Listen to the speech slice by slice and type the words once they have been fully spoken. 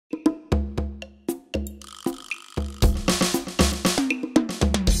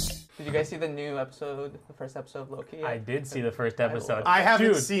you guys see the new episode, the first episode of Loki? I did see the first episode. I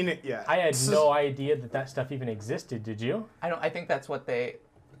haven't seen it yet. I had no idea that stuff even existed. Did you? I think that's what they've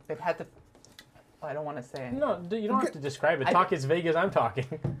had to. I don't want to say anything. No, you don't have to describe it. Talk as vague as I'm talking.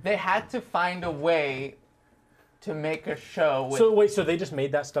 They had to find a way to make a show with... So wait, so they just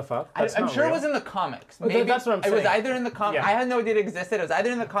made that stuff up? I'm sure it was in the comics. Maybe that's what I'm saying. It was either in the comics. Yeah. I had no idea it existed. It was either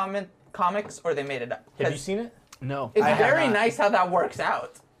in the comics or they made it up. Have you seen it? No. It's very nice how that works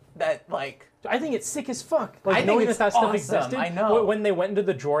out. That, like... I think it's sick as fuck. I Like think knowing it's that stuff awesome. existed. I know. When they went into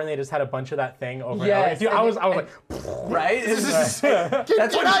the drawer and they just had a bunch of that thing over Yes, and over. I was like, right? That's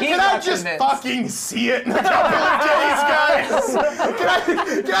what he can I got just convinced. fucking see it in a couple of days,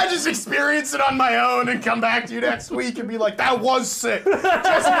 guys? Can I just experience it on my own and come back to you next week and be like, that was sick? Jesse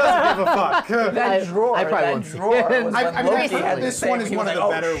doesn't give a fuck. That drawer. I probably that won't see drawer. it. Was I when mean, Loki had this the one thing. is He one was of the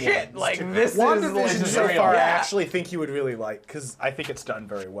like, better shit, ones. like this WandaVision is so real. far, I Yeah. actually think you would really like, because I think it's done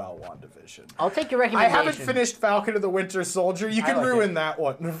very well, WandaVision. I'll take your I recommendation. haven't finished Falcon of the Winter Soldier. You can like ruin that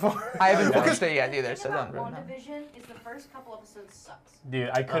one. I haven't Because- watched it yet either, The so thing don't about ruin that. WandaVision is the first couple episodes sucks. dude,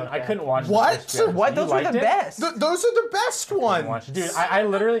 I Okay. couldn't watch What? the first few What? episodes. Those You were liked the it? best. Those are the best ones. Watch it. Dude, I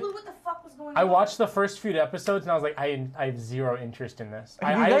literally... I had no clue what the fuck was going I on. watched the first few episodes and I was like, I have zero interest in this. You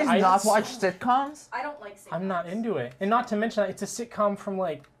guys not watch sitcoms? I don't like sitcoms. I'm not into it. And not to mention that it's a sitcom from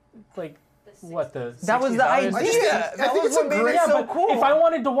like what the That was 60s. the I idea. was- I think it's a great- Yeah, so but cool. if I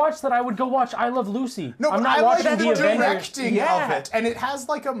wanted to watch that, I would go watch I Love Lucy. No, I'm but not I like watching the the Avengers. directing Yeah. of it, and it has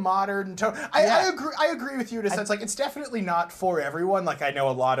like a modern tone. I agree with you in a sense. Like, it's definitely not for everyone. Like, I know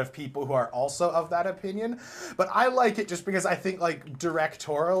a lot of people who are also of that opinion, but I like it just because I think, like,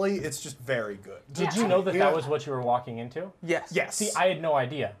 directorially, it's just very good. Did you know that Yeah. that was what you were walking into? Yes. Yes. See, I had no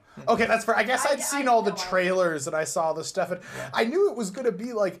idea. Okay, that's fair. I guess I'd I seen all the know. trailers and I saw the stuff, and I knew it was gonna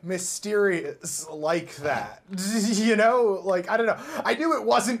be like mysterious like that. You know, like, I don't know. I knew it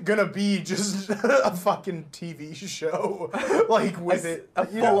wasn't gonna be just a fucking TV show, like with A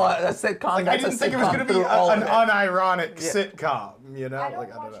sitcom. Like, I didn't think it was gonna be an unironic sitcom. You know, I don't like,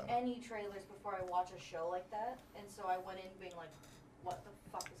 I don't watch know. any trailers before I watch a show like that, and so I went in being like, what the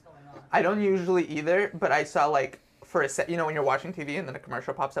fuck is going on? I don't usually either, but I saw like for a set, you know, when you're watching TV and then a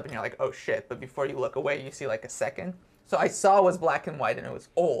commercial pops up and you're like, oh shit, but before you look away, you see like a second. So I saw it was black and white and it was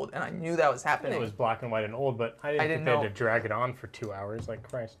old, and I knew that was happening. It was black and white and old, but I didn't think they had to drag it on for 2 hours. Like,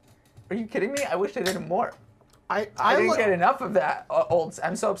 Christ. Are you kidding me? I wish they did it more. I I didn't look- get enough of that old.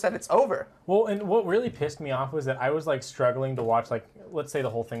 I'm so upset it's over. Well, and what really pissed me off was that I was like struggling to watch, like, let's say the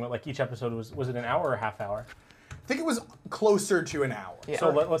whole thing, but like each episode was it an hour or a half hour? I think it was closer to an hour. Yeah. So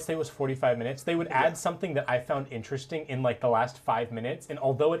let's say it was 45 minutes. They would add something that I found interesting in like the last 5 minutes, and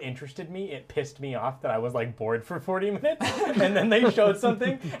although it interested me, it pissed me off that I was like bored for 40 minutes, and then they showed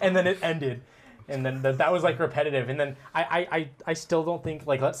something, and then it ended. And then that was like repetitive. And then I still don't think,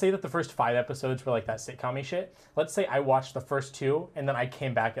 like, let's say that the first 5 episodes were like that sitcom-y shit. Let's say I watched the first 2 and then I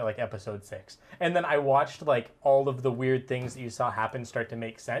came back at like episode 6. And then I watched like all of the weird things that you saw happen start to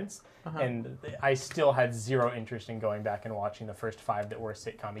make sense. And I still had zero interest in going back and watching the first 5 that were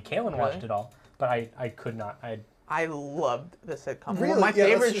sitcom-y. Kaylin watched it all, but I could not. I loved the sitcom. Really? My Yeah,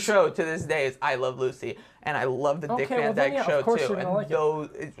 favorite that's just- show to this day is I Love Lucy, and I love the Dick Okay, well Van then, Dyke yeah, of show course too. you're gonna And like it. those,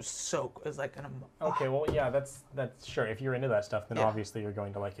 it was so, it was like Okay, well, yeah, that's sure. If you're into that stuff, then Yeah. obviously you're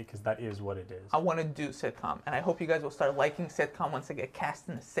going to like it because that is what it is. I want to do sitcom, and I hope you guys will start liking sitcom once I get cast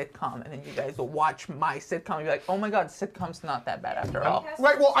in a sitcom, and then you guys will watch my sitcom and be like, oh my god, sitcom's not that bad after all.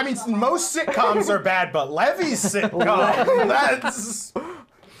 Right, well, I mean, most sitcoms are bad, but Levy's sitcom, that's...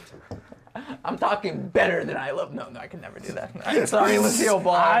 I'm talking better than I Love. No, I can never do that. I'm sorry, Lucille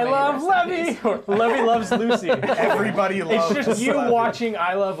Ball. I May love rest in Levy. peace. Or Levy loves Lucy. Everybody loves It's just you Levy. watching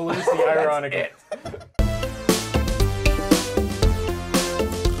I Love Lucy, ironically. It.